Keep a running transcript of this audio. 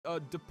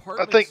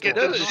department. I think store. it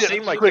doesn't Not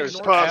seem like quick there's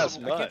as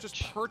possible. I can't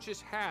just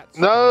purchase hats.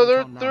 No,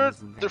 they're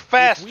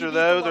faster beat the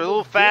though. They're a level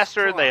little this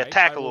faster and they try,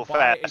 attack I a will little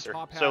buy a faster.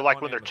 top So hat like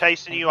on when they're Amazon.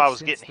 chasing you, I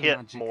was getting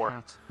hit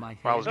more.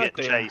 I was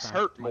getting chased.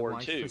 Hurt more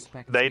too.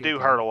 They do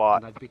hurt a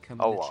lot.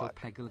 A lot.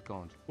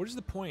 What is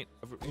the point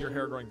of your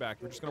hair growing back?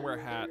 You're just gonna wear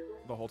a hat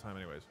the whole time,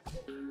 anyways.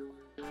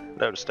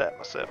 Noticed that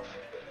myself.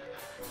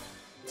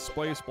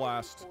 Space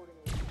Blast.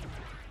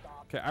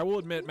 Okay, I will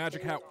admit,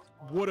 Magic Hat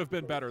would have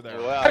been better there.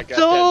 Well, I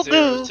got that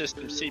zero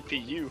system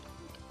CPU.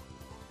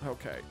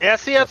 Okay. Yeah,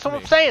 see, that's what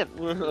I'm saying.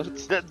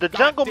 The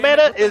jungle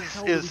meta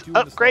is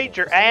upgrade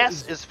your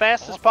ass as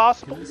fast as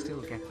possible. No!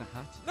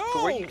 To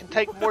where you can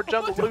take more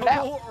jungle loot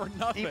out. Or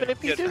nothing. Even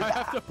if you do I that.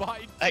 have to buy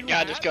That two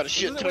guy just got a hats?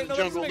 shit ton Wait, of no,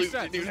 jungle that loot.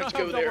 doesn't You make didn't have sense. to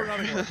go Double there.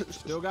 anymore.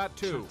 Still got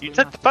two. You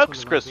took the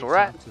focus crystal,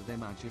 right?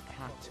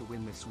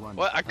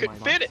 Well, I couldn't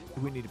fit it.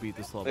 We need to beat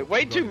this level. They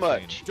weigh too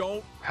much.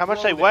 Don't. How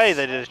much throw they weigh?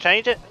 this. They just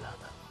change it?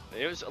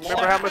 It was a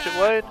Remember lot how much it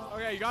weighed?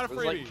 Okay, you got a It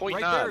was like freebie.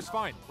 Right 0.9. there is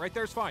fine. Right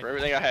there is fine. for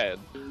everything I had.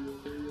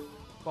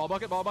 Ball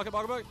bucket, ball bucket,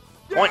 ball bucket.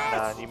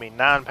 0.9. You mean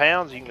 9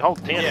 pounds? You can hold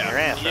 10 in your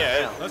ass.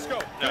 Yeah. Let's go. No,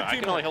 Good I can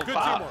teamwork. only hold Good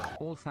 5.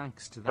 teamwork. All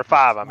thanks to Or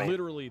 5, I mean.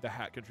 Literally, the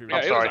hat contributed.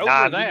 I'm Yeah, it sorry, was 9.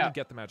 over You that. didn't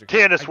get the magic 10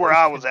 hat. is where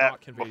I was cannot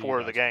at convey before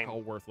you the guys game. How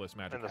worthless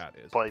magic In the hat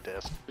is.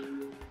 playtest.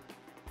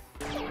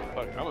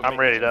 Fuck, I'm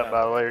ready up,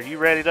 by the way. Are you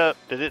ready up?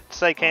 Did it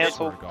say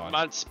cancel? God.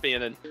 Mine's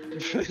spinning.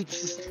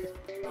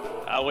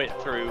 I went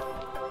through.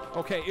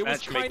 Okay, it was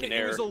Matchmaking kind of,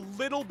 it was a error.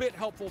 little bit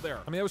helpful there.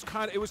 I mean, it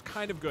was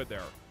kind of good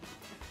there.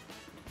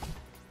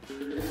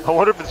 I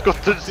wonder if it's going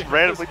to just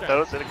randomly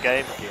throw us in a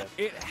game again.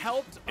 It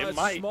helped It a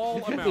might.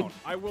 small amount.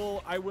 I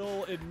will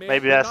admit.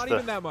 Maybe but that's not the-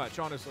 even that much,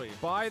 honestly.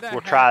 Buy that.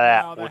 We'll hat try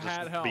that. now, We'll that just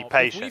hat be helped.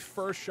 patient. If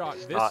we first shot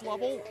this not-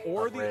 level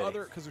or not the ready.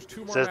 other, because there's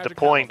 2 more. Says to magic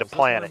point hat to levels. This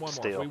planet one more.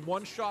 still. We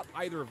one shot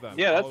either of them.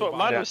 Yeah, that's followed what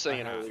mine by was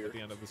saying a hat earlier. At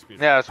the end of the speed.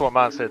 Yeah, that's what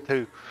mine said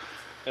too.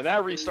 And I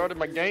restarted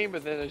my game,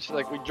 but then it's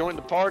like we joined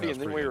the party, That's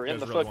and then pretty we were good. in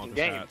the Guys really fucking want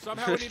this game. hat.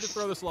 Somehow we need to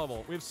throw this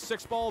level. We have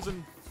 6 balls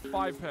and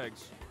 5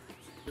 pegs.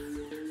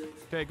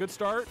 Okay, good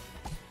start.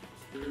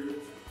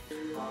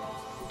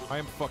 I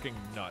am fucking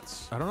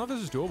nuts. I don't know if this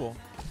is doable.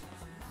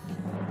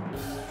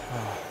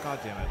 Oh, God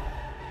damn it.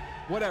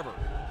 Whatever.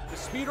 The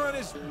speedrun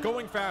is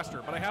going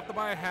faster, but I have to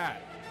buy a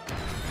hat.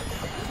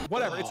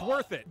 Whatever, it's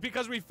worth it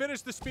because we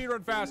finished the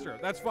speedrun faster.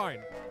 That's fine.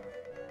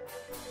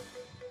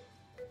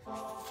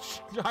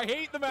 I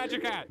hate the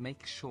magic hat.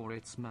 Make sure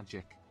it's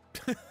magic.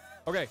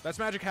 Okay, that's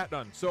magic hat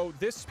done. So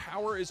this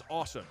power is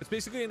awesome. It's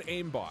basically an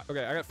aimbot.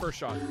 Okay, I got first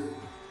shot.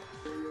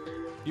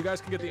 You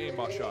guys can get the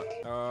aimbot shot.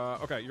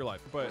 Okay, you're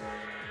live. But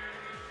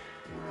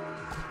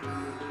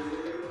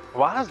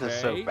Why is this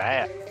so okay,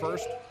 bad?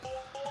 first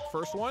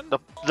one. The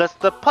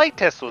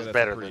playtest was Yeah, that's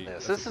better a pretty- than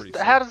this. that's This a is pretty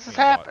how sick does this aimbot.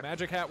 happen?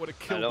 Magic hat would have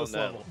I killed don't this know.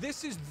 level.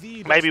 This is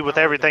the Maybe best with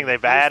power everything game.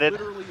 they've It is added.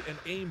 literally an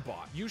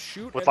aimbot. You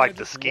shoot With, and like, then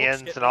the just looks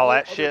skins at and all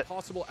that other shit.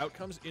 Possible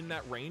outcomes in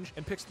that range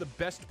and picks the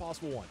best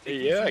possible one. It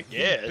Yeah, gives I you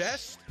the guess.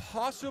 best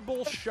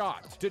possible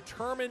shot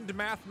determined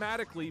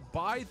mathematically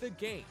by the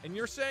game. And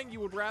you're saying you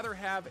would rather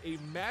have a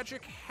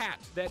magic hat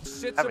that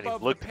sits Haven't even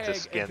above the looked at the peg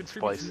and skins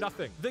contributes place.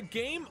 nothing. The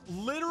game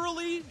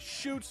literally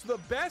shoots the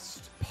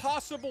best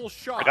possible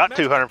shot. I got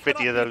Magic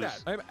 250 of cannot beat those that.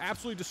 I'm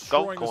absolutely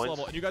destroying this coins.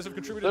 level, and you guys have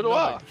contributed So do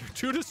I. nothing. You're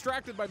too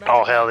distracted by magic.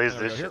 Oh hell, hat. this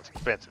There we go. shit's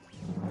expensive.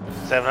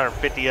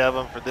 750 of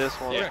them for this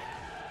one. Okay.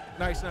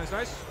 Nice, nice,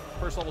 nice.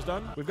 First level's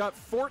done. We've got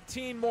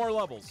 14 more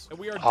levels, and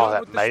we are Oh, done that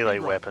with the melee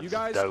speedrun. weapon's You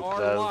guys dope, are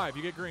though. live.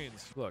 You get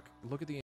greens. Look at the